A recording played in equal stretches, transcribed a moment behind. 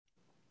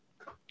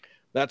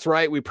That's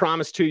right. We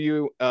promised to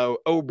you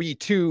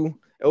OBT2,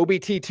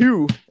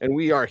 and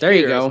we are there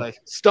here. You go. As I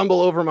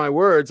stumble over my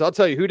words, I'll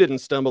tell you who didn't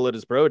stumble at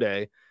his bro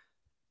day.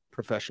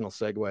 Professional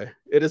segue.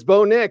 It is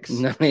Bo Nix.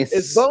 Nice.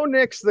 Is Bo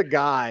Nix the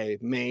guy,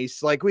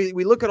 Mace? Like we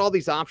look at all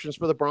these options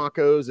for the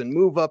Broncos and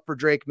move up for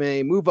Drake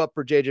Maye, move up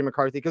for JJ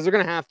McCarthy, because they're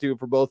going to have to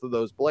for both of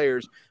those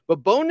players. But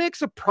Bo Nix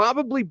will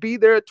probably be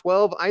there at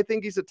 12. I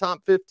think he's a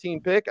top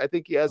 15 pick. I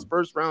think he has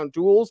first round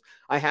tools.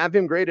 I have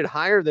him graded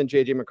higher than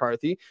JJ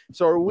McCarthy.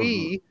 So are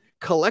we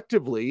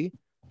collectively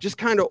just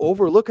kind of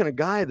overlooking a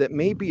guy that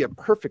may be a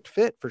perfect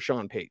fit for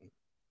Sean Payton?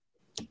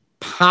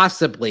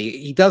 Possibly.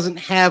 He doesn't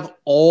have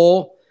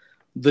all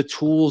the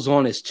tools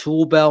on his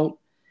tool belt.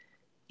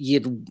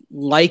 You'd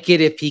like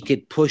it if he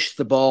could push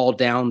the ball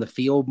down the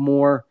field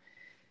more.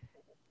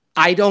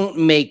 I don't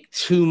make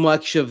too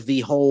much of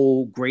the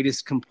whole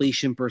greatest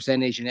completion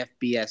percentage in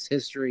FBS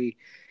history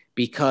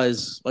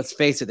because, let's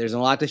face it, there's a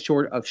lot of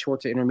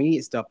short to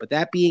intermediate stuff. But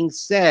that being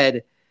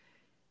said,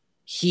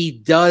 he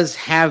does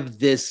have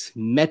this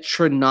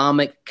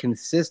metronomic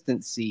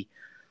consistency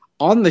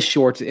on the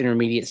short to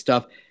intermediate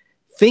stuff.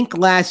 Think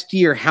last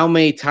year how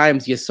many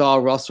times you saw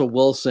Russell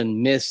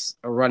Wilson miss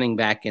a running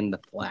back in the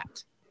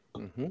flat.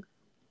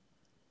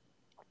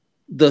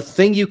 The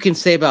thing you can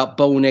say about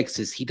Bo Nix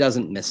is he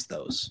doesn't miss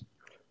those.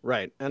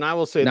 Right. And I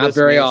will say not this,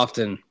 very Mace,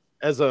 often.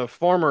 As a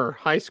former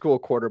high school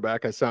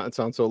quarterback, it sounds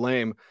so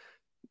lame.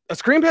 A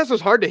screen pass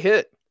is hard to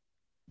hit.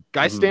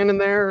 Guy standing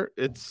there,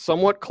 it's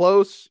somewhat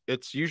close.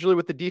 It's usually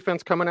with the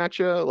defense coming at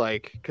you,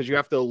 like, because you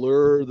have to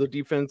lure the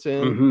defense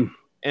in.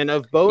 And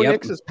of Bo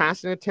Nix's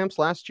passing attempts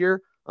last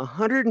year,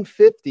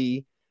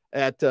 150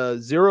 at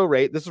zero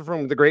rate. This is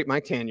from the great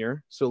Mike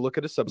Tanier. So look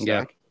at his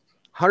Substack.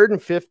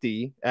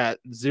 150 at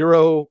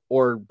zero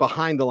or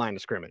behind the line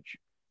of scrimmage.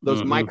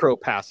 Those micro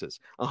passes.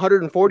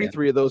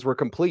 143 of those were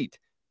complete.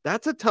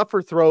 That's a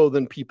tougher throw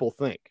than people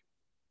think.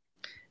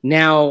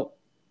 Now,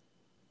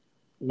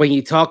 when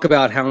you talk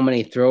about how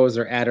many throws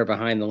are at or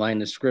behind the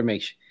line of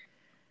scrimmage,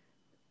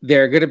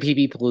 there are going to be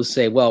people who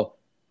say, well,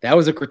 that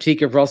was a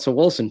critique of Russell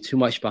Wilson, too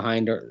much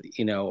behind or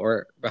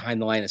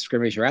behind the line of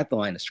scrimmage or at the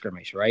line of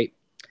scrimmage, right?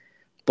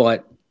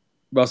 But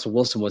Russell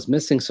Wilson was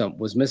missing some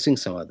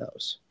of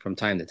those from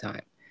time to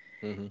time.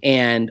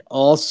 And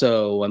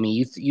also, I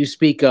mean, you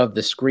speak of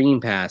the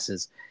screen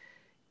passes.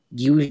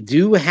 You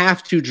do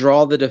have to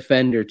draw the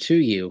defender to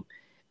you.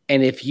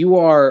 And if you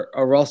are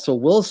a Russell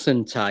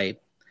Wilson type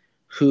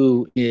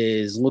who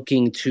is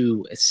looking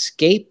to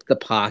escape the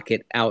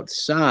pocket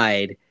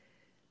outside,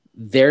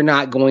 they're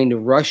not going to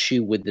rush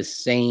you with the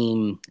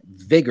same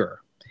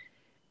vigor.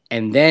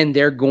 And then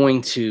they're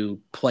going to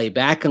play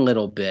back a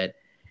little bit,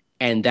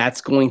 and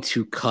that's going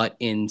to cut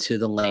into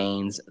the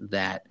lanes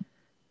that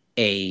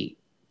a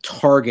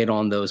target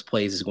on those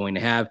plays is going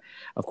to have.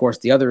 Of course,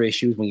 the other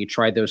issue is when you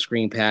tried those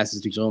screen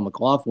passes to Joel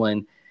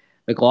McLaughlin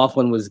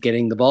was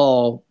getting the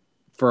ball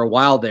for a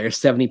while there.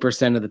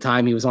 70% of the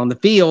time he was on the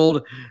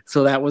field,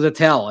 so that was a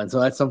tell. And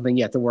so that's something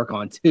you have to work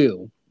on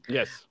too.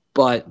 Yes.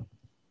 But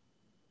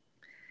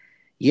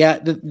yeah,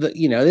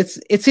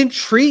 it's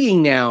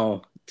intriguing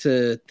now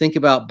to think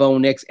about Bo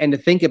Nix and to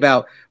think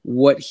about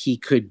what he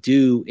could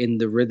do in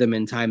the rhythm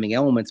and timing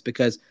elements,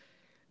 because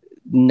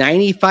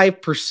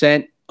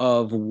 95%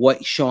 of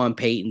what Sean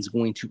Payton's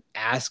going to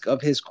ask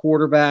of his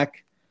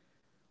quarterback,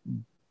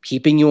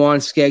 keeping you on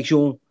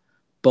schedule,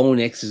 Bo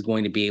Nix is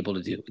going to be able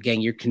to do.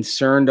 Again, you're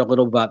concerned a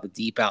little about the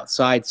deep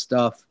outside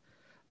stuff,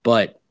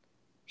 but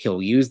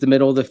he'll use the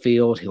middle of the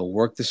field. He'll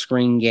work the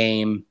screen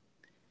game.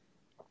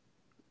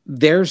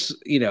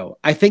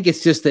 I think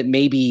it's just that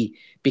maybe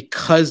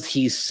because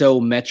he's so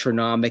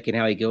metronomic in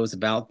how he goes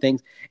about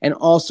things, and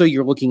also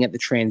you're looking at the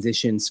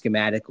transition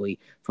schematically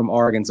from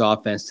Oregon's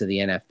offense to the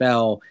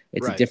NFL.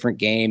 It's a different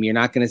game. You're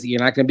not going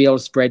to be able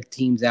to spread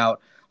teams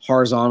out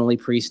horizontally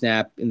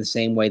pre-snap in the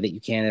same way that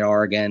you can at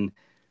Oregon.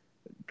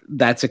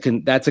 That's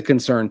a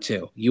concern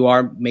too. You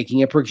are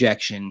making a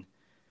projection,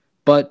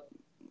 but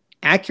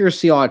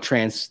accuracy ought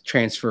to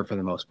transfer for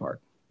the most part.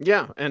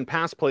 Yeah, and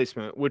pass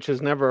placement, which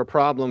is never a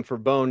problem for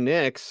Bo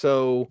Nix.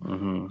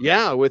 So,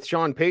 yeah, with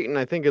Sean Payton,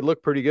 I think it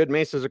looked pretty good.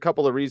 Mace, there's a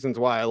couple of reasons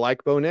why I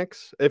like Bo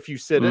Nix. If you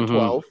sit at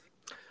 12,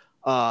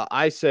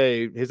 I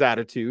say his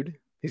attitude.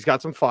 He's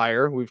got some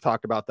fire. We've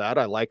talked about that.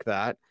 I like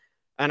that.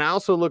 And I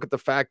also look at the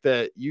fact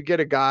that you get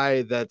a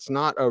guy that's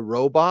not a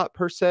robot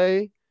per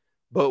se,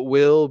 but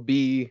will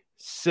be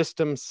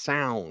system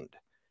sound.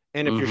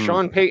 And if you're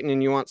Sean Payton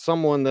and you want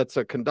someone that's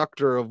a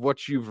conductor of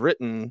what you've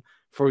written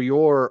for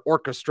your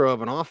orchestra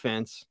of an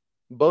offense,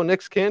 Bo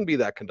Nix can be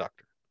that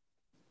conductor.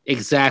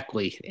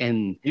 Exactly.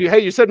 And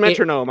you said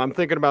metronome. I'm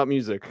thinking about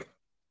music.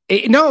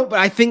 No, but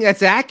I think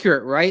that's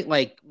accurate, right?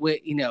 Like,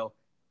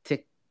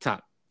 tick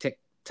tock, tick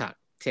tock,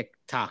 tick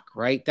tock,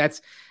 right?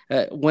 That's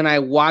when I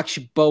watch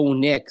Bo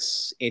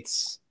Nix,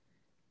 it's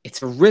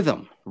a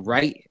rhythm,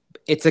 right?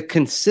 It's a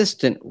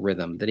consistent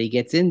rhythm that he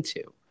gets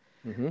into.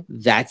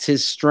 That's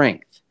his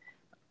strength.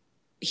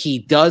 He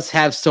does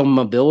have some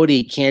mobility.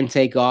 He can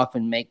take off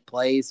and make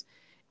plays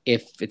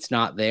if it's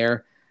not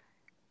there.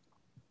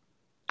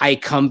 I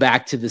come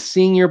back to the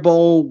Senior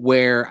Bowl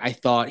where I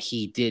thought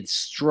he did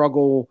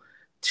struggle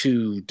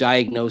to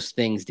diagnose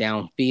things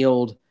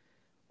downfield.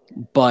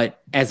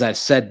 But as I've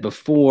said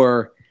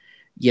before,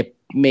 you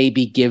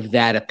maybe give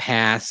that a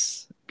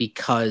pass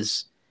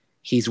because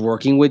he's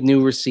working with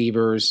new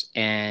receivers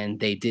and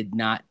they did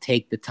not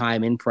take the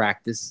time in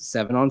practice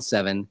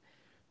 7-on-7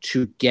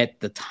 to get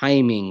the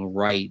timing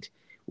right,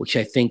 which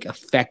I think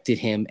affected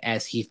him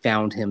as he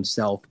found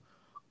himself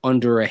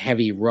under a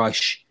heavy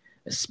rush,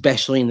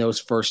 especially in those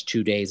first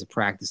 2 days of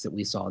practice that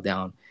we saw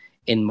down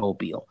in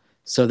Mobile.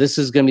 So this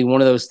is going to be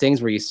one of those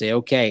things where you say,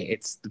 okay,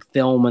 it's the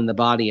film and the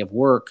body of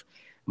work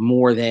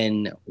more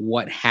than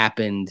what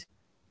happened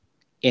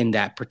in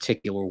that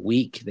particular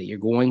week that you're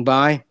going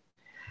by.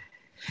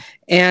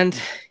 And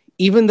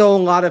even though a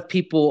lot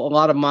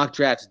of mock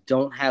drafts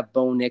don't have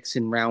Bo Nix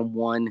in round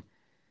 1,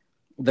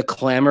 the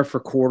clamor for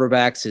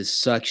quarterbacks is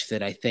such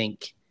that I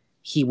think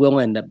he will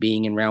end up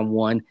being in round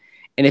 1.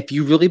 And if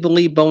you really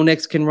believe Bo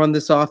Nix can run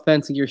this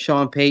offense and you're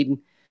Sean Payton,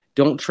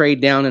 don't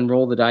trade down and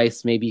roll the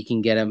dice. Maybe you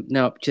can get him.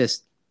 No,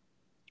 just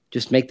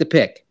make the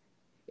pick.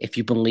 If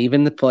you believe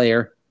in the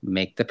player,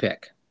 make the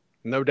pick.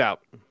 No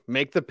doubt.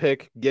 Make the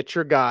pick, get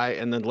your guy,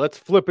 and then let's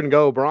flip and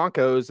go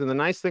Broncos. And the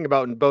nice thing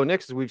about Bo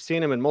Nix is we've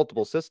seen him in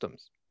multiple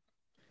systems.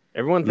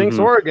 Everyone thinks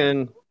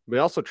Oregon, but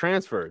also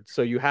transferred.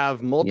 So you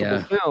have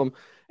multiple film.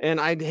 And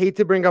I'd hate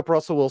to bring up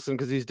Russell Wilson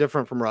because he's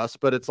different from Russ,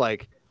 but it's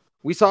like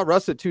we saw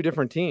Russ at 2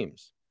 different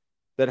teams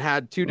that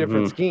had 2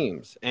 different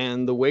schemes.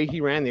 And the way he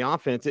ran the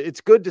offense,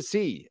 it's good to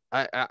see.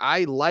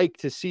 I like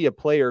to see a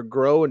player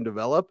grow and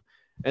develop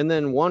and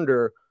then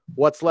wonder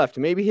what's left.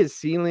 Maybe his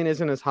ceiling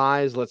isn't as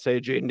high as, let's say,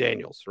 Jaden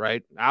Daniels,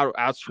 right?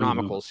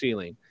 Astronomical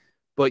ceiling.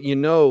 But,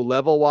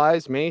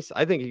 level-wise, Mace,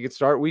 I think he could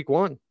start week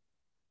 1.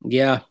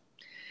 Yeah.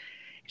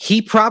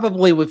 He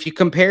probably, if you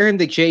compare him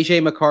to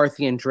JJ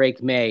McCarthy and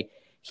Drake Maye,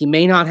 he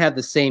may not have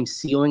the same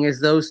ceiling as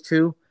those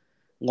two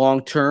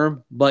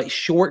long-term, but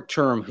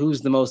short-term, who's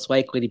the most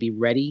likely to be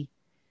ready?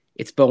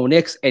 It's Bo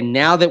Nix. And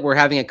now that we're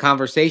having a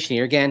conversation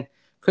here, again,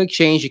 quick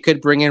change. You could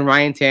bring in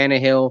Ryan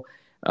Tannehill,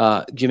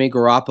 Jimmy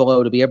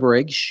Garoppolo to be a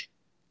bridge.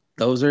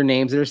 Those are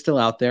names that are still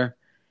out there.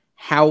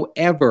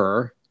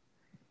 However,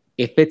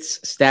 if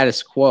it's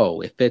status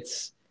quo, if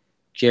it's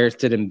Jarrett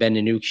Stidham, Ben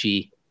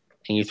DiNucci,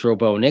 and you throw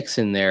Bo Nix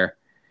in there,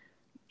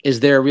 is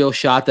there a real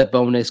shot that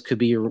Bo Nix could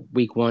be your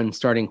week 1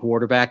 starting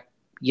quarterback?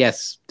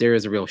 Yes, there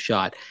is a real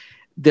shot.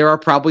 There are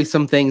probably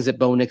some things that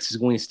Bo Nix is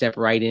going to step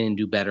right in and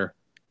do better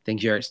than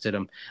Jarrett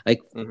Stidham.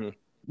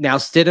 Now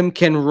Stidham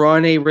can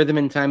run a rhythm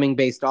and timing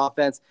based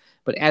offense,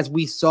 but as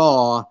we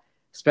saw,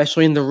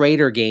 especially in the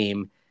Raider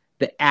game,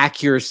 the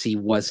accuracy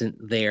wasn't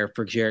there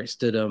for Jarrett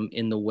Stidham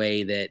in the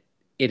way that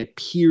it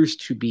appears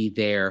to be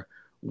there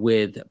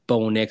with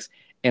Bo Nix.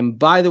 And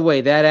by the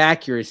way, that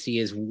accuracy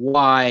is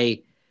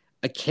why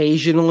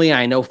occasionally,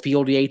 I know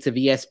Field Yates of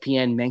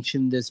ESPN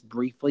mentioned this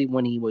briefly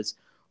when he was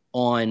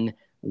on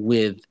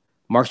with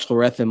Mark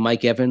Schlereth and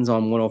Mike Evans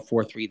on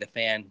 104.3 The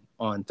Fan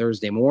on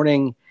Thursday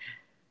morning.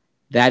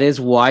 That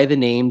is why the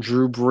name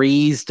Drew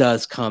Brees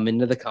does come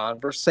into the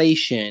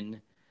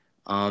conversation.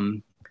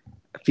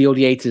 Field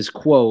Yates'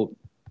 quote,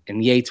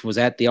 and Yates was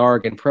at the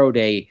Oregon Pro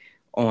Day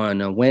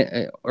on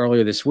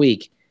earlier this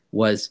week,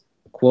 was,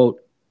 quote,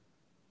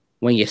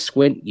 "When you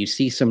squint, you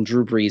see some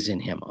Drew Brees in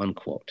him,"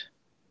 unquote.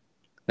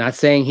 Not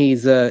saying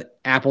he's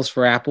apples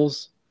for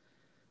apples,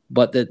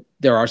 but that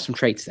there are some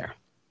traits there.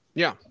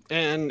 Yeah,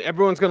 and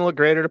everyone's going to look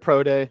great at a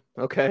pro day,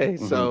 okay?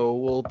 So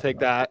we'll take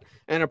that.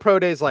 And a pro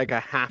day is like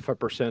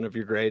 0.5% of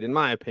your grade, in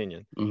my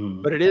opinion.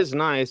 But it is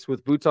nice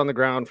with boots on the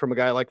ground from a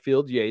guy like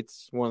Field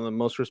Yates, one of the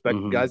most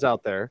respected guys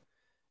out there.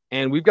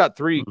 And we've got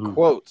 3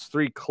 quotes,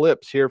 3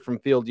 clips here from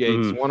Field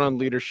Yates, one on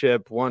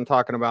leadership, one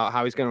talking about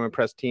how he's going to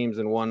impress teams,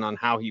 and one on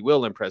how he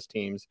will impress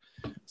teams.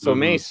 So,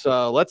 Mace,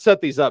 let's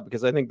set these up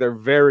because I think they're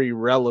very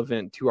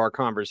relevant to our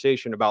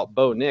conversation about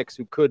Bo Nix,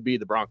 who could be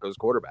the Broncos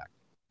quarterback.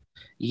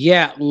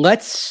 Yeah,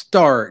 let's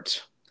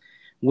start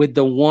with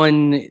the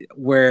one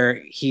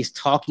where he's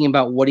talking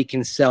about what he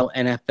can sell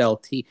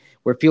NFL teams,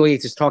 where Field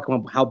Yates is talking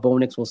about how Bo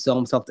Nix will sell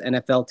himself to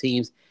NFL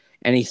teams,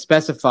 and he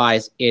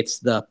specifies it's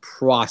the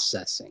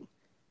processing.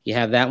 You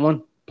have that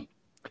one?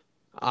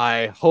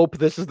 I hope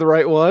this is the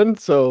right one,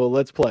 so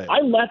let's play. I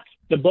left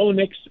the Bo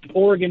Nix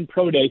Oregon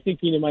Pro Day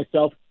thinking to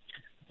myself,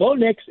 Bo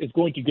Nix is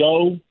going to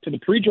go to the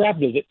pre-draft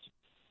visits,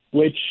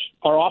 which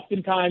are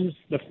oftentimes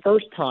the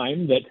first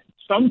time that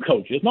some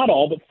coaches, not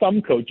all, but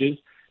some coaches,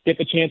 get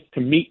the chance to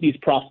meet these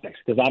prospects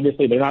because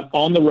obviously they're not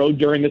on the road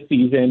during the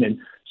season, and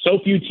so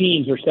few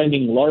teams are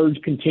sending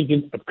large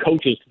contingents of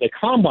coaches to the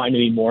combine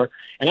anymore.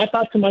 And I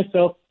thought to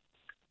myself,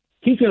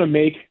 he's going to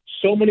make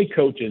so many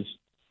coaches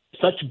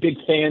such big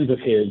fans of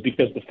his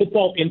because the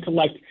football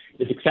intellect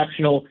is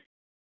exceptional.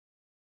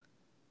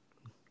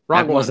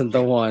 That wasn't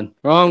the one.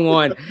 Wrong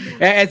one.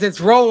 As it's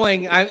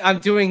rolling, I'm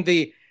doing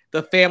the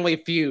Family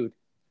Feud.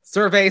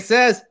 Survey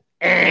says.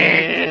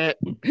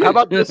 How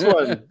about this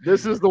one?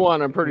 This is the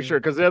one, I'm pretty sure,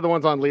 because the other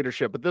one's on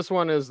leadership, but this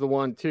one is the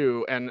one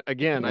too. And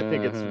again, I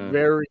think it's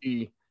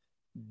very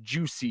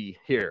juicy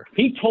here.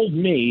 He told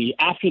me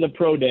after the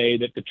pro day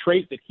that the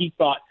trait that he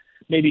thought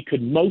maybe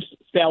could most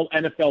sell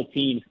NFL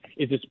teams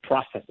is its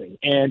processing.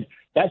 And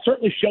that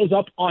certainly shows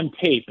up on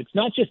tape. It's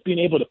not just being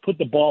able to put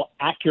the ball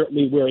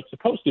accurately where it's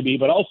supposed to be,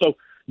 but also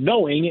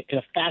knowing in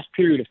a fast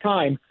period of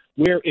time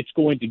where it's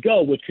going to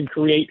go, which can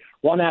create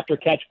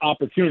run-after-catch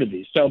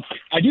opportunities. So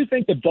I do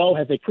think that Bo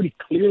has a pretty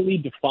clearly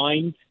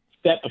defined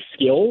set of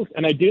skills,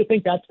 and I do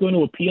think that's going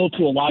to appeal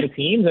to a lot of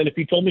teams. And if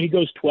you told me he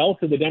goes 12th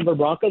to the Denver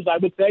Broncos, I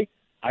would say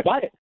I buy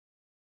it.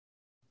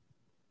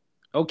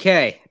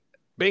 Okay.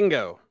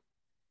 Bingo.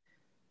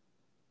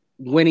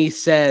 When he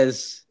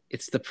says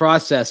it's the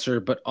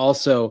processor, but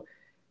also,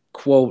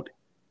 quote,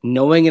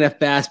 knowing in a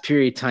fast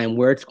period of time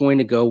where it's going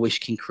to go,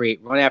 which can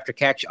create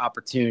run-after-catch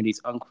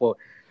opportunities, unquote.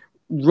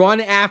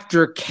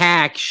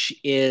 Run-after-catch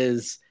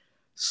is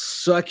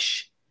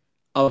such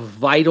a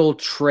vital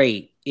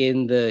trait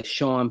in the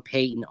Sean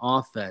Payton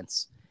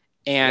offense.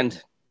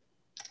 And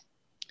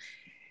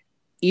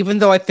even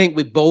though I think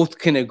we both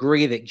can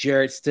agree that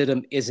Jarrett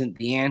Stidham isn't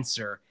the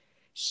answer,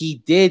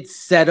 he did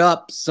set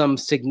up some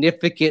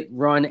significant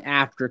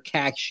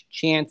run-after-catch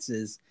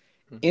chances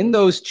in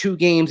those 2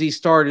 games he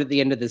started at the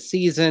end of the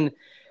season,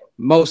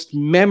 most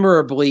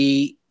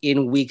memorably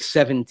in Week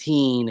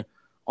 17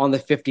 on the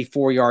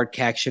 54-yard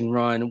catch and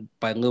run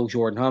by Lil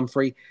Jordan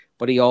Humphrey,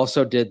 but he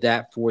also did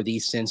that for the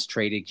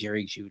since-traded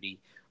Jerry Jeudy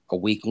a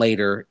week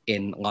later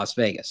in Las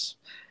Vegas.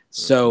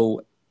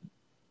 So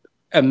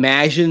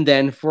imagine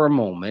then for a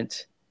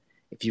moment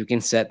if you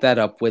can set that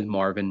up with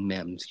Marvin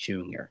Mims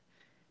Jr.,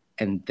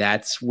 and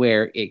that's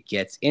where it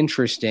gets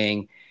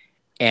interesting.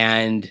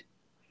 And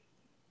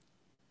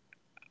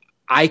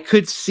I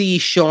could see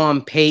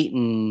Sean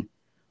Payton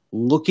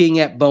looking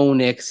at Bo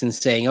Nix and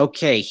saying,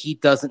 okay, he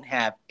doesn't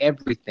have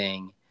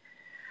everything,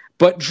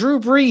 but Drew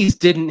Brees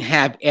didn't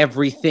have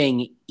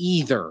everything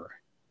either.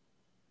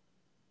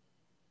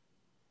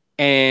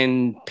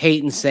 And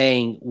Payton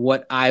saying,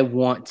 what I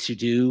want to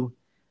do,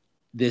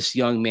 this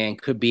young man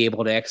could be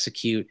able to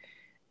execute.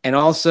 And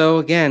also,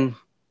 again,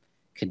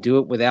 could do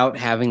it without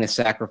having to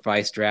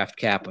sacrifice draft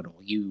capital.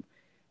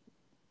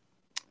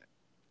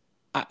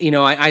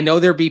 I know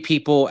there'd be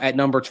people at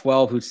number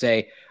 12 who'd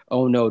say,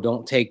 oh, no,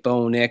 don't take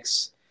Bo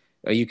Nix.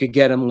 Or you could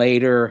get him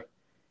later.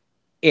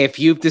 If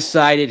you've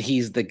decided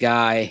he's the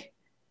guy,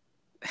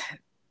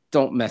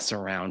 don't mess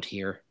around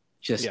here.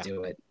 Just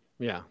do it.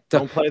 Yeah,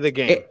 don't play the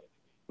game.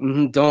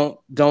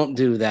 Don't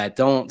do that.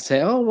 Don't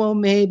say, oh, well,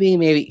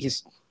 maybe.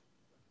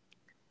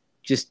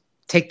 Just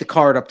take the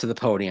card up to the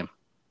podium,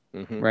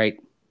 right?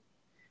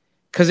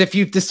 Because if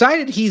you've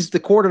decided he's the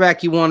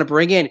quarterback you want to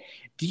bring in,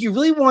 do you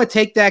really want to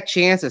take that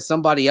chance that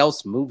somebody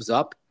else moves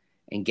up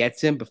and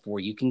gets him before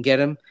you can get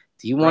him?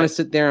 Do you want to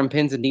sit there on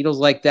pins and needles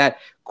like that?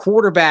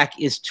 Quarterback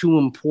is too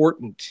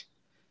important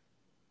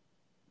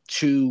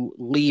to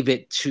leave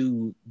it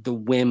to the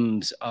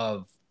whims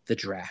of the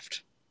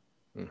draft.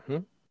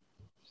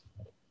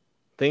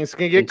 Things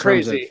can get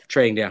crazy.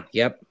 Trading down.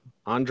 Yep.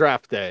 On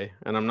draft day.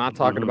 And I'm not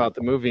talking about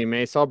the movie,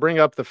 Mace. I'll bring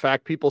up the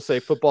fact people say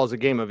football is a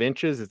game of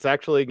inches. It's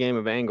actually a game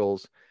of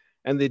angles.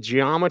 And the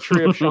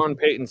geometry of Sean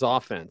Payton's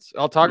offense.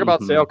 I'll talk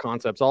about sail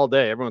concepts all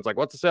day. Everyone's like,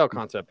 what's a sail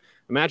concept?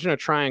 Imagine a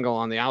triangle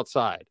on the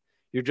outside.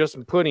 You're just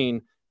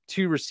putting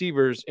 2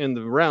 receivers in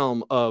the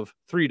realm of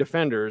 3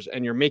 defenders,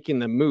 and you're making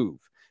them move.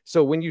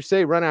 So when you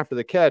say run after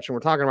the catch, and we're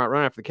talking about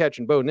run after the catch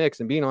and Bo Nix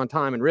and being on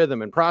time and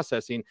rhythm and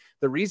processing,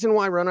 the reason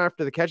why run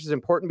after the catch is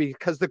important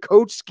because the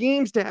coach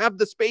schemes to have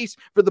the space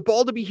for the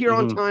ball to be here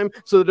on time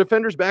so the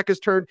defender's back is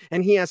turned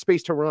and he has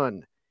space to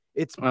run.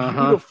 It's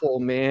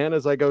beautiful, man,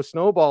 as I go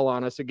snowball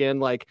on us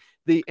again. Like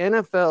the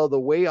NFL, the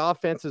way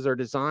offenses are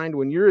designed,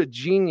 when you're a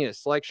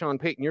genius like Sean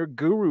Payton, you're a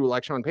guru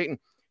like Sean Payton,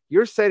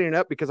 you're setting it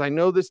up because I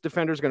know this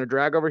defender is going to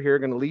drag over here,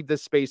 going to leave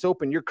this space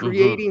open. You're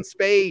creating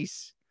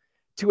space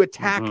to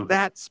attack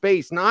that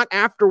space, not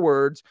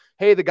afterwards.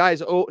 Hey,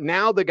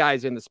 now the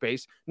guy's in the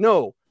space.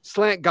 No,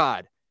 slant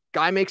God.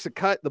 Guy makes a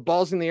cut. The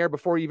ball's in the air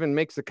before he even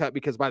makes the cut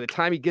because by the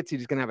time he gets it,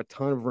 he's going to have a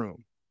ton of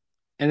room.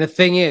 And the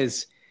thing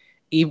is,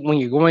 even when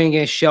you're going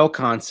against shell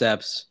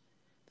concepts,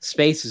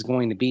 space is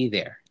going to be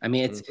there. I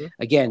mean, it's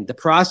again, the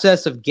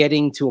process of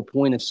getting to a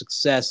point of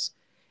success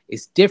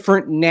is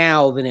different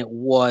now than it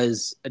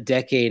was a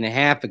decade and a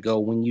half ago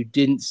when you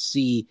didn't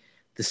see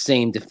the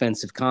same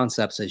defensive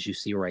concepts as you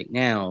see right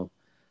now.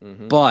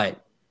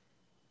 But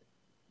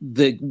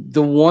the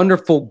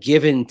wonderful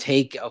give and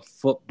take of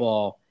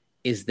football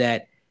is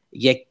that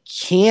you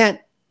can't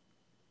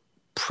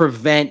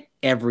prevent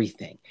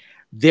everything.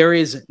 There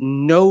is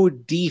no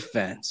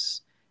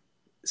defense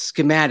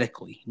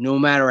schematically, no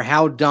matter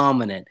how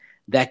dominant,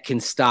 that can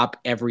stop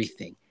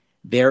everything.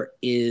 There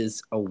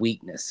is a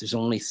weakness. There's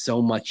only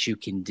so much you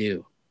can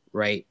do,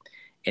 right?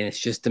 And it's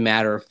just a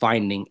matter of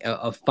finding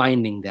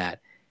that.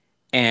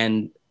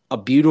 And a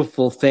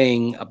beautiful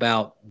thing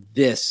about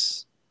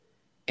this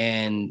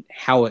and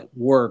how it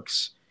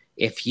works,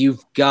 if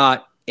you've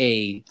got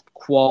a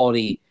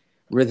quality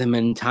rhythm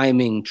and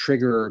timing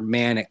trigger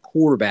man at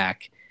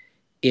quarterback,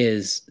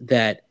 is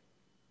that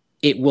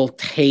it will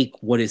take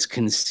what is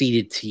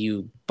conceded to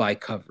you by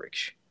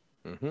coverage.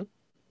 Mm-hmm.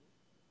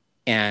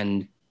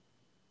 And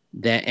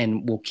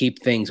we'll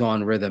keep things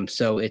on rhythm.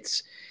 So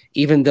it's,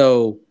 even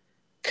though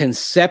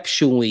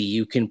conceptually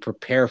you can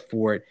prepare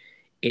for it,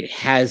 it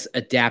has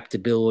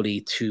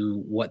adaptability to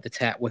what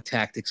what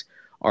tactics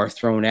are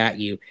thrown at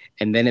you.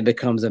 And then it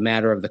becomes a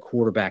matter of the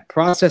quarterback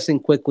processing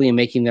quickly and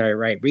making the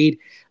right read.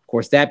 Of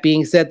course, that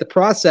being said, the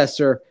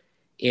processor,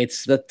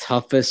 it's the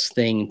toughest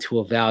thing to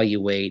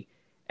evaluate,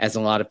 as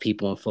a lot of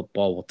people in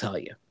football will tell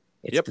you.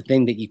 It's the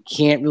thing that you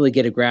can't really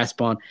get a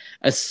grasp on,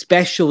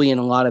 especially in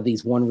a lot of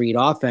these one-read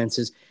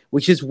offenses,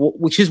 which is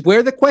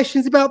where the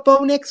questions about Bo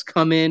Nix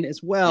come in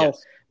as well,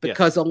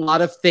 because a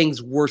lot of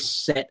things were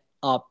set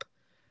up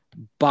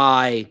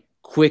by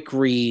quick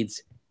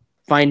reads,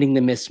 finding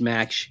the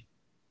mismatch,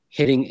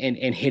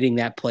 hitting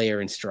that player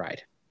in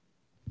stride.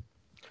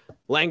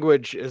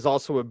 Language is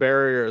also a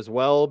barrier as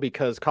well,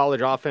 because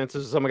college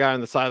offenses, some guy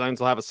on the sidelines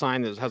will have a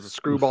sign that has a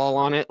screwball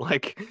on it,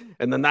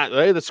 and then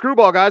hey, the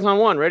screwball guy's on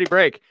one, ready,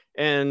 break.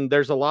 And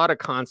there's a lot of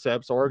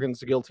concepts,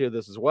 Oregon's guilty of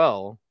this as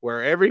well,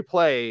 where every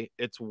play,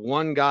 it's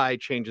one guy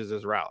changes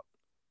his route.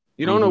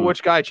 You don't know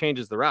which guy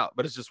changes the route,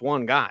 but it's just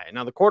one guy.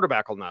 Now the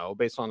quarterback will know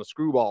based on a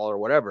screwball or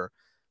whatever,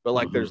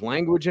 but there's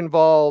language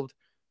involved,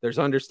 there's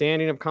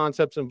understanding of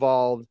concepts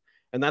involved,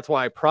 and that's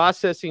why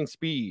processing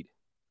speed,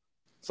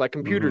 it's like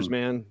computers,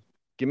 man.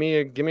 Give me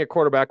a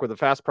quarterback with a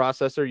fast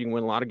processor, you can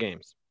win a lot of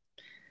games.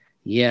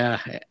 Yeah,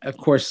 of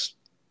course.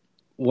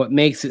 What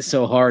makes it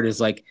so hard is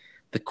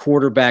the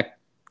quarterback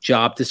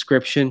job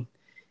description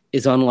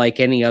is unlike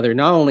any other,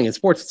 not only in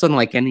sports, it's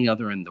unlike any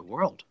other in the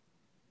world.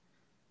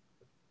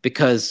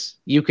 Because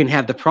you can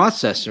have the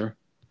processor,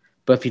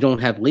 but if you don't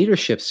have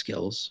leadership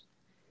skills,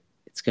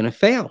 it's going to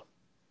fail.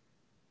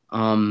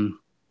 On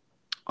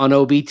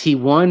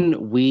OBT1,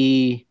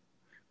 we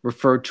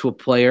referred to a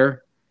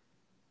player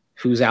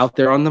who's out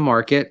there on the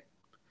market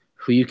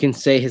who you can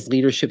say his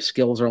leadership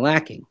skills are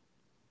lacking,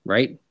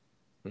 right?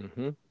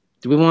 Mm-hmm.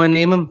 Do we want to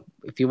name him?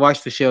 If you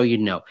watch the show, you'd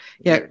know.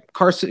 Yeah,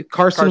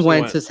 Carson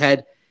Wentz has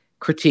had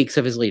critiques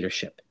of his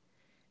leadership.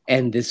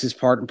 And this is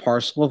part and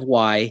parcel of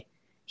why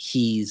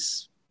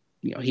he's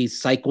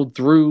cycled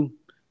through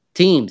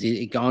teams.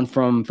 He's gone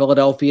from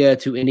Philadelphia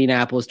to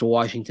Indianapolis to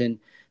Washington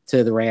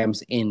to the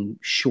Rams in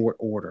short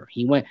order.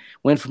 He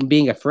went from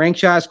being a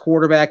franchise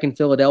quarterback in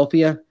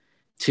Philadelphia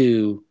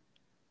to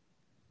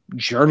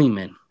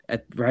journeyman,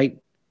 right?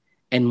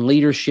 And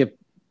leadership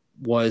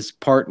was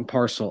part and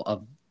parcel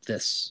of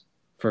this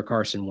for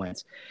Carson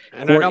Wentz.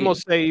 And I'd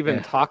almost say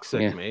even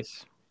toxic,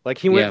 Mace.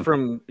 He went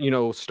from,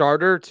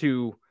 starter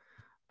to,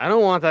 I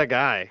don't want that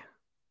guy.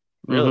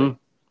 Really?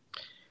 Mm-hmm.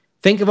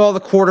 Think of all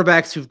the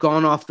quarterbacks who've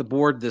gone off the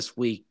board this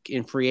week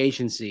in free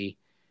agency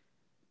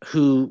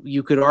who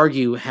you could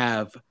argue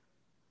have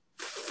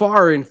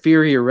far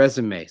inferior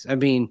resumes. I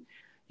mean,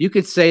 you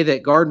could say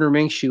that Gardner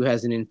Minshew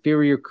has an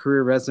inferior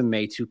career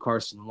resume to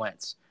Carson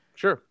Wentz.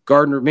 Sure.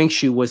 Gardner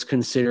Minshew was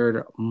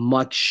considered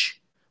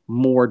much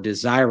more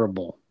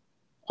desirable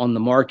on the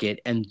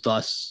market and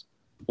thus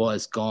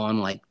was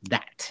gone like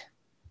that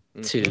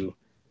to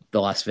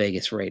the Las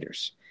Vegas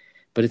Raiders.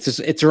 But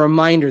it's a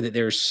reminder that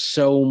there's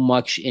so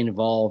much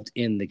involved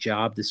in the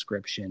job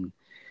description,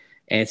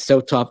 and it's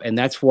so tough. And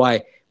that's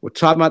why we're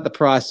talking about the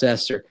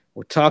processor,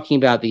 we're talking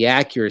about the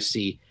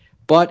accuracy,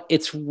 but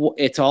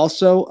it's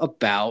also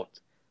about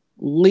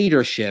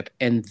leadership,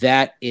 and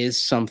that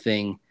is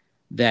something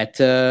that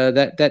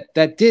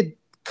that did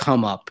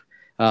come up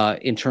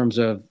in terms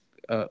of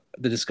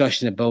the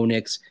discussion at Bo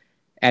Nix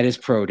at his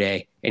pro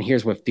day. And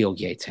here's what Field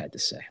Yates had to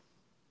say.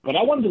 But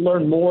I wanted to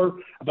learn more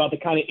about the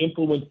kind of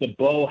influence that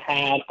Bo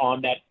had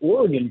on that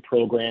Oregon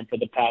program for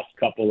the past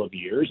couple of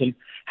years and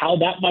how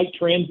that might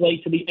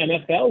translate to the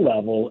NFL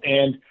level.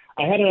 And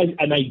I had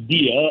an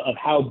idea of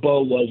how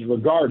Bo was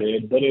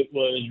regarded, but it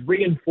was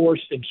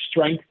reinforced and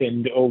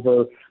strengthened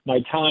over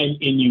my time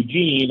in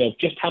Eugene of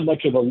just how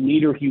much of a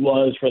leader he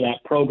was for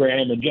that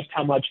program and just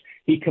how much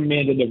he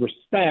commanded the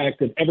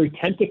respect of every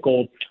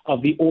tentacle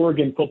of the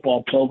Oregon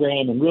football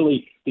program and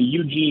really the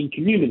Eugene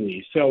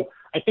community. So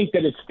I think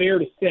that it's fair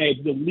to say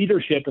the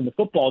leadership and the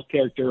football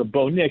character of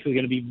Bo Nix is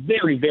going to be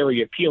very,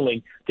 very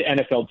appealing to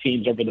NFL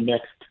teams over the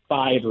next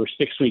 5 or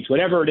 6 weeks,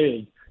 whatever it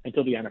is,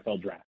 until the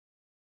NFL draft.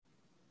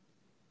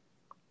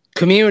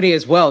 Community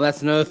as well.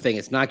 That's another thing.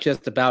 It's not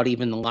just about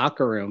even the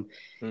locker room.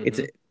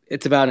 Mm-hmm.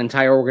 It's about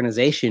entire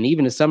organization,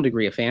 even to some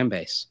degree a fan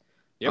base.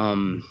 Yep.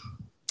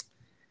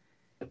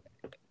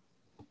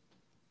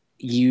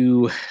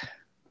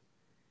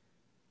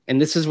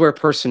 And this is where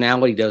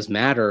personality does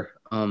matter.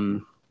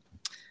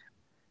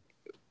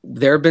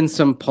 There have been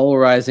some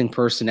polarizing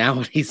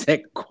personalities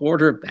at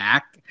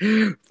quarterback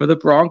for the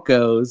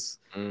Broncos,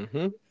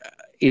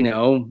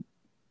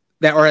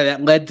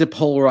 that led to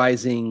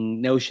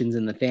polarizing notions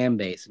in the fan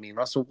base. I mean,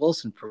 Russell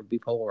Wilson proved to be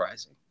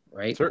polarizing,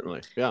 right?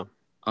 Certainly, yeah.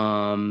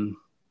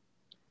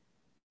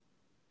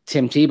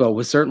 Tim Tebow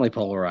was certainly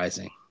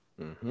polarizing.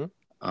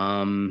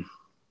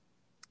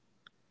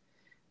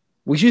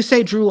 Would you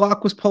say Drew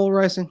Lock was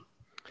polarizing?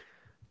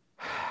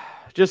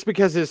 just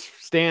because his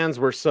stands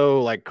were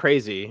so like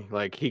crazy,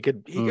 like he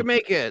could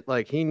make it.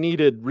 Like he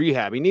needed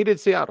rehab. He needed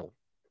Seattle.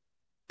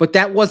 But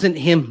that wasn't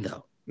him,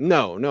 though.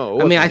 No.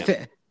 I mean, I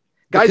think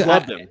guys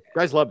loved him.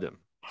 Guys loved him.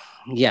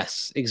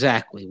 Yes,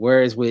 exactly.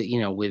 Whereas with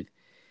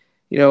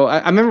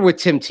I remember with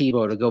Tim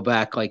Tebow, to go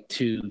back like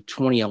to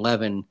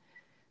 2011,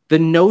 the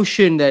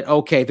notion that,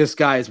 okay, this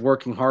guy is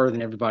working harder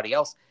than everybody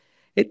else,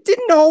 it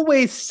didn't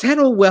always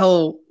settle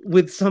well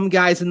with some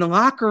guys in the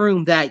locker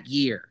room that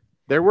year.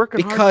 They're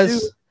working hard too.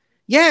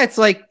 Yeah, it's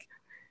like,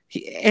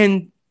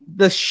 and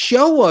the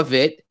show of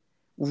it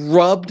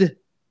rubbed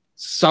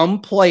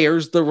some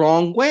players the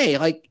wrong way.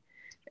 Like,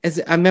 as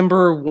I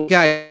remember one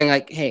guy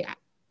like, hey,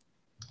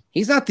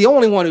 he's not the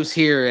only one who's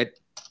here at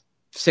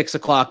 6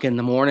 o'clock in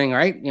the morning,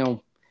 right?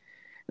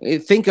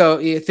 Think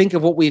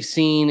of what we've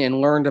seen and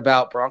learned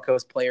about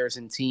Broncos players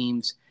and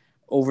teams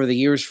over the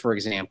years, for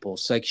example,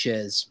 such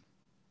as,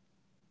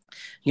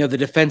 the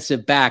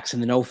defensive backs in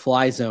the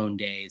no-fly zone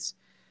days.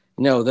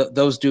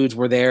 Those dudes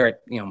were there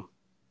at,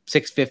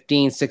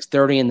 6:15,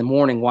 6:30 in the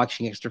morning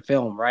watching extra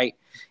film, right?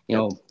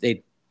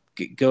 They'd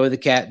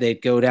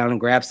they'd go down and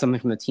grab something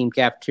from the team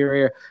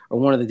cafeteria, or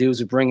one of the dudes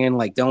would bring in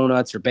like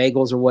donuts or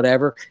bagels or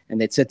whatever, and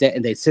they'd sit there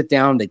and they'd sit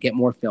down, they'd get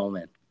more film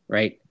in,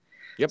 right?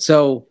 Yep.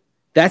 So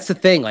that's the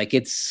thing. Like,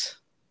 it's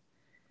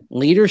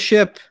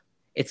leadership.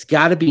 It's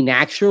got to be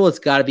natural. It's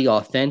got to be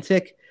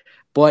authentic,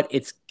 but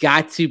it's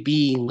got to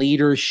be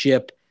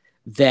leadership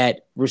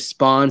that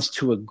responds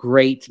to a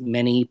great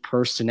many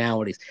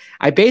personalities.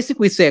 I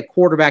basically say a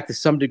quarterback to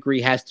some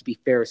degree has to be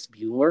Ferris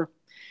Bueller,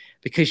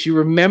 because you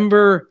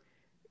remember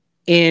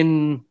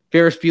in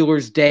Ferris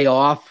Bueller's Day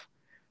Off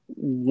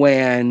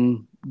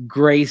when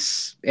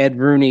Grace, Ed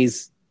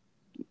Rooney's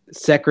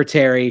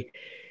secretary,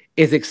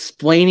 is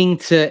explaining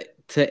to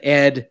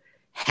Ed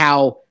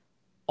how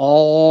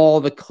all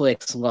the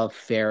cliques love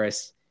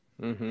Ferris.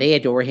 Mm-hmm. They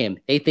adore him.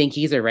 They think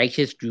he's a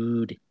righteous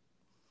dude.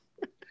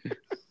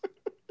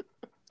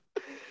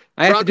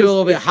 I have to do a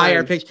little bit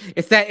higher pitch.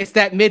 It's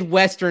that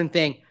Midwestern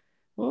thing.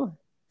 Well,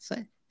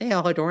 they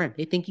all adore him.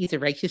 They think he's a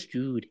righteous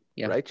dude.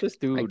 Yeah. Righteous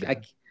dude.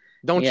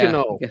 Don't you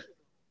know?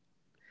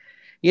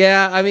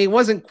 Yeah, I mean, it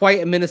wasn't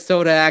quite a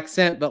Minnesota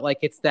accent, but like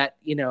it's that,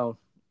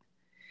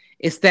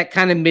 it's that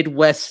kind of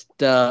Midwest,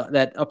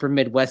 that upper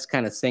Midwest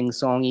kind of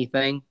sing-songy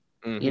thing,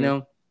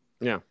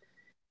 Yeah.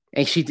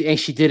 And she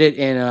did it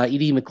in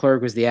Edie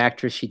McClurg was the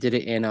actress. She did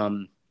it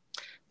in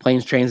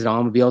Planes, Trains, and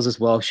Automobiles as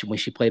well. When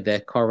she played the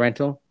car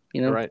rental,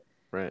 Right.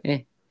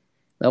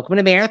 Welcome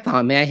to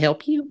Marathon. May I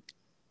help you?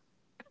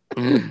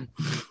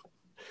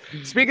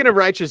 Speaking of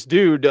righteous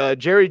dude,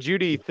 Jerry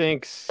Jeudy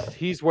thinks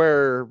he's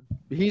where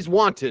he's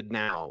wanted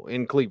now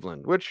in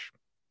Cleveland, which,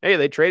 hey,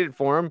 they traded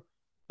for him.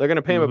 They're going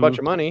to pay him a bunch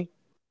of money.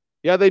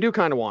 Yeah, they do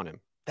kind of want him.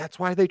 That's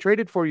why they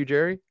traded for you,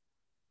 Jerry.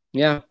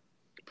 Yeah.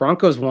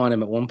 Broncos want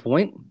him at one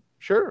point.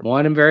 Sure.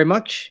 Want him very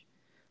much.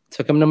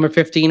 Took him number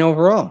 15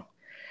 overall.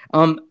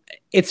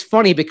 It's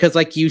funny because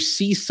like you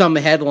see some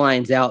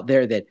headlines out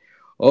there that,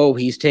 oh,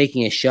 he's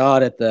taking a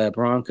shot at the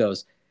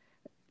Broncos.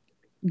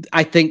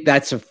 I think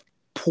that's a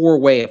poor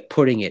way of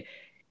putting it.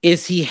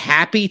 Is he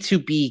happy to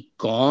be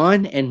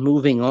gone and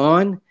moving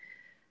on?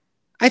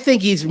 I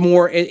think it's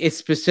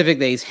specific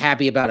that he's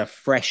happy about a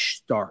fresh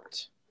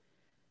start.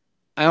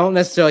 I don't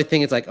necessarily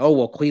think it's like, oh,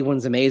 well,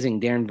 Cleveland's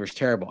amazing, Denver's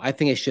terrible. I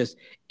think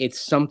it's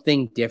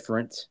something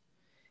different.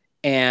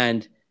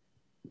 And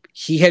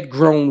he had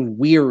grown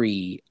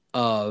weary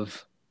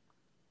of,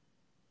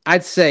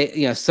 I'd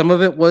say, some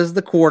of it was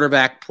the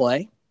quarterback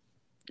play.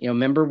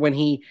 Remember when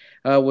he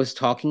was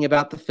talking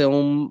about the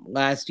film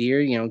last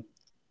year,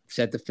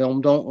 said the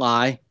film don't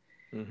lie.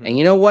 Mm-hmm. And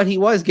you know what? He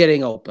was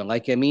getting open.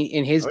 Like, I mean,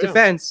 in his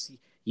defense,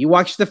 you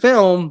watch the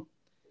film,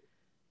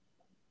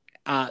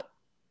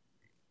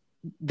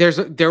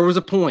 there was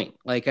a point.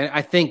 Like,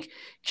 I think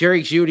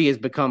Jerry Jeudy has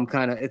become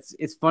kind of,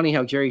 it's funny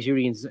how Jerry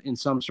Jeudy in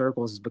some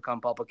circles has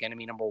become public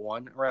enemy number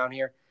one around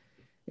here.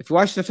 If you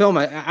watch the film,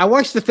 I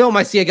watch the film,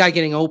 I see a guy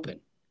getting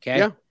open.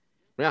 Okay.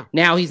 Yeah.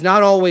 Now he's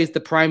not always the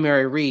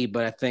primary read,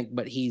 but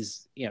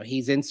he's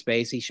in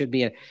space. He should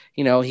be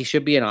he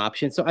should be an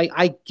option. So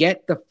I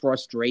get the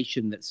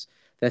frustration that's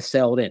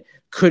settled in.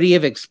 Could he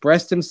have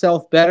expressed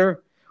himself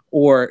better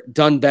or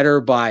done better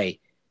by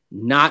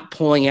not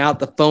pulling out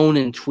the phone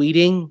and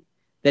tweeting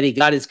that he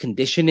got his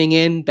conditioning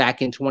in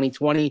back in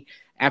 2020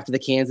 after the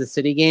Kansas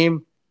City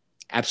game?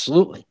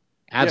 Absolutely.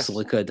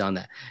 Could have done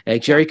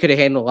that. Jerry could have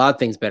handled a lot of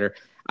things better.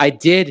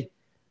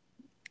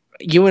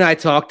 You and I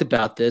talked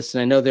about this,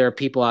 and I know there are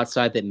people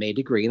outside that may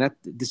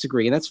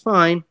disagree, and that's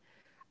fine.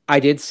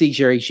 I did see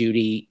Jerry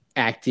Jeudy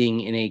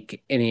acting in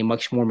a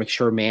much more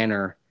mature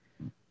manner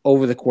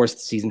over the course of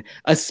the season,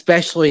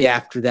 especially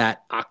after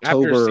that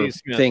October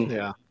thing.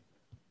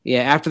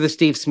 Yeah, after the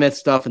Steve Smith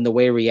stuff and the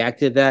way he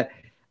reacted to that,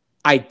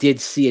 I did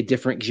see a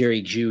different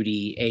Jerry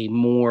Jeudy, a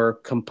more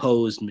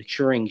composed,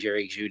 maturing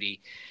Jerry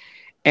Jeudy.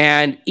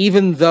 And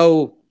even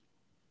though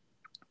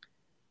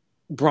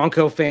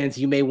Bronco fans,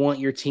 you may want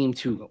your team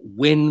to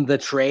win the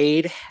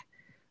trade,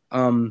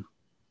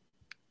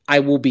 I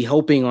will be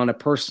hoping on a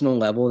personal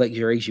level that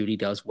Jerry Jeudy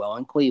does well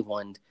in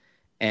Cleveland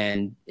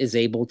and is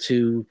able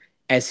to,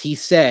 as he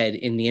said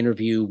in the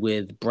interview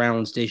with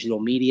Brown's Digital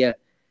Media,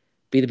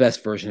 be the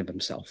best version of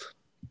himself.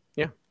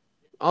 Yeah.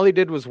 All he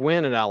did was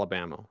win at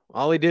Alabama.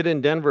 All he did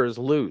in Denver is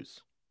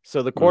lose.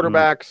 So the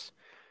quarterbacks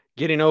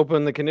getting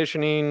open, the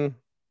conditioning,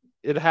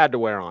 it had to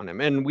wear on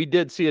him. And we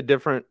did see a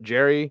different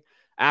Jerry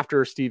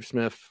after Steve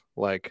Smith,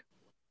 like,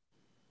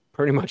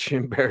 pretty much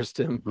embarrassed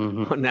him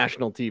on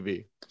national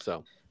TV.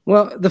 So,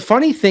 well, the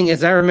funny thing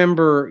is, I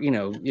remember,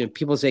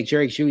 people say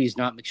Jerry Jeudy's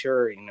not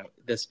mature.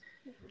 This.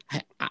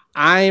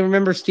 I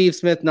remember Steve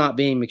Smith not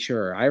being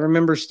mature. I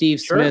remember Steve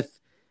Smith,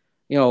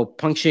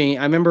 punching.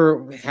 I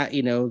remember,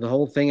 the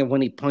whole thing of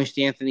when he punched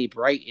Anthony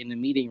Bright in the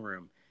meeting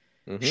room.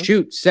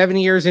 Shoot, 7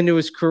 years into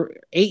his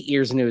career, 8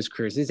 years into his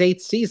career, his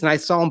 8th season, I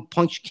saw him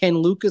punch Ken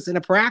Lucas in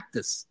a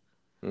practice.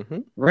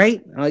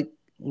 Right? Like,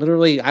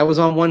 literally, I was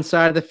on one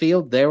side of the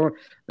field.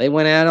 They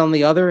went out on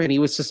the other, and he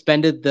was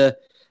suspended the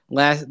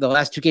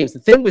last 2 games. The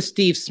thing with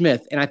Steve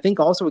Smith, and I think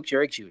also with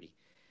Jerry Jeudy,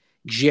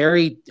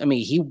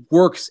 he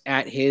works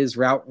at his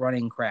route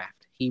running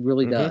craft. He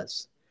really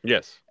does.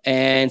 Yes.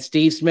 And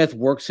Steve Smith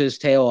works his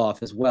tail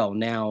off as well.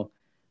 Now,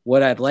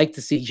 what I'd like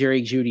to see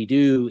Jerry Jeudy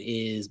do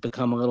is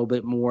become a little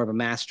bit more of a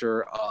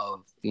master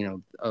of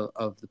the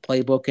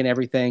playbook and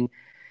everything.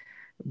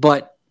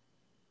 But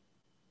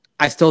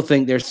I still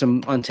think there's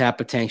some untapped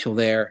potential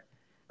there.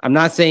 I'm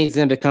not saying he's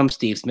going to become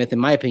Steve Smith. In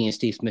my opinion,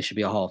 Steve Smith should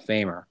be a Hall of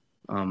Famer.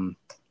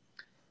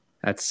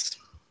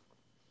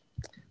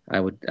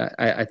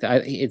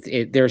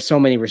 There are so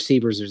many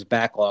receivers. There's a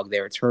backlog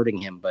there. It's hurting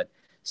him, but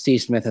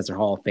Steve Smith has a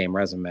Hall of Fame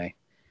resume.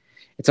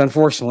 It's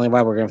unfortunately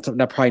why we're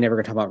probably never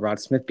going to talk about Rod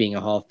Smith being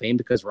a Hall of Fame,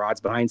 because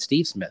Rod's behind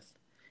Steve Smith.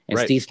 And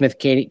Steve Smith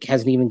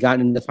hasn't even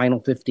gotten into the final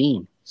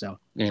 15. So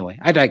anyway,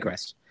 I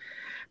digress.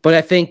 But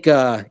I think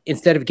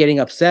instead of getting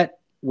upset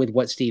with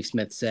what Steve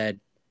Smith said,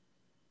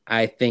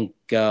 I think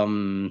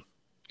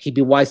he'd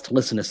be wise to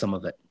listen to some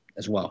of it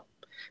as well.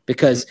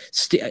 Because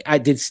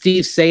did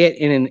Steve say it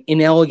in an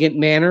inelegant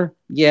manner?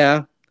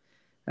 Yeah,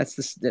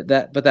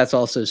 but that's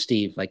also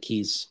Steve. Like,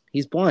 he's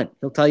blunt.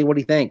 He'll tell you what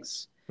he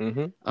thinks.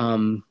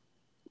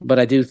 But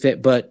I do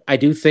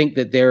think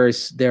that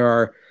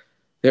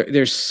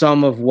there's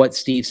some of what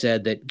Steve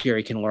said that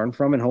Jerry can learn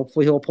from, and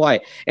hopefully he'll apply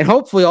it. And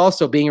hopefully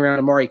also being around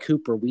Amari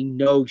Cooper, we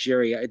know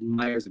Jerry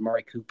admires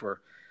Amari Cooper,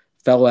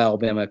 fellow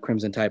Alabama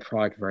Crimson Tide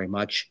product, very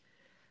much.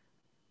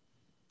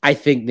 I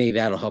think maybe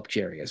that'll help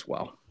Jerry as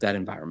well, that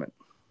environment.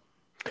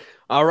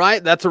 All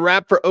right, that's a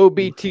wrap for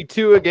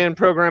OBT2. Again,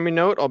 programming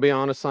note, I'll be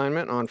on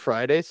assignment on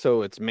Friday,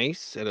 so it's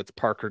Mace and it's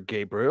Parker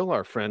Gabriel,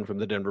 our friend from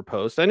the Denver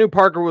Post. I knew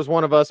Parker was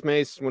one of us,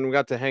 Mace, when we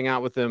got to hang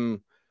out with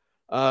him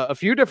a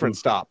few different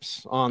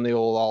stops on the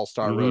old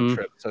All-Star road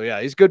trip. So, yeah,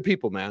 he's good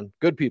people, man.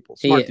 Good people.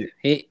 Smart dude.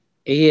 He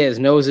is,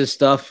 knows his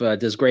stuff,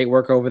 does great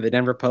work over the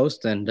Denver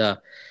Post, and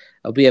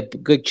it'll be a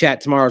good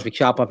chat tomorrow as we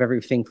chop up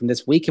everything from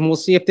this week, and we'll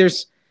see if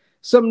there's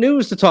some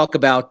news to talk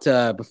about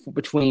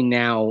between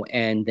now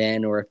and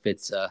then, or if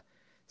it's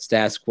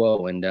status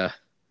quo, and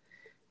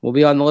we'll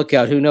be on the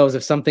lookout. Who knows,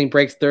 if something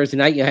breaks Thursday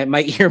night, you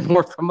might hear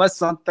more from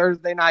us on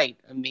Thursday night.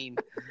 I mean,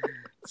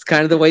 it's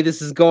kind of the way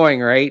this is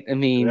going, right? I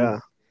mean,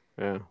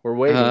 yeah, we're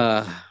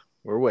waiting.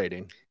 We're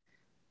waiting.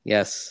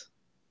 Yes,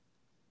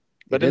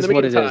 but in the meantime,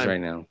 what it is right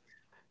now.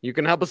 You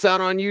can help us out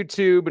on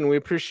YouTube, and we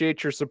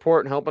appreciate your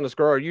support and helping us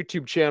grow our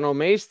YouTube channel.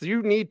 Mace,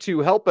 you need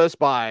to help us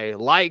by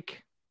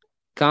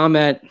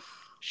comment,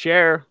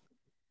 share,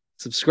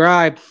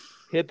 subscribe,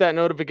 hit that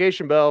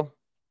notification bell,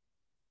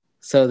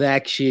 so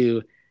that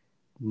you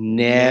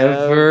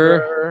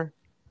never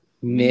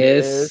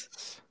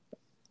miss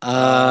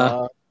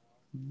a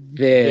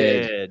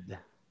vid.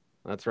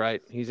 That's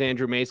right. He's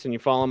Andrew Mason. You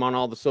follow him on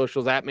all the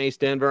socials at Mace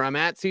Denver. I'm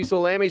at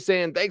Cecil Lammey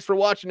saying thanks for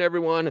watching,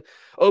 everyone.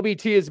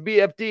 OBT is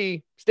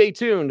BFD. Stay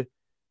tuned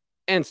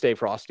and stay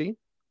frosty.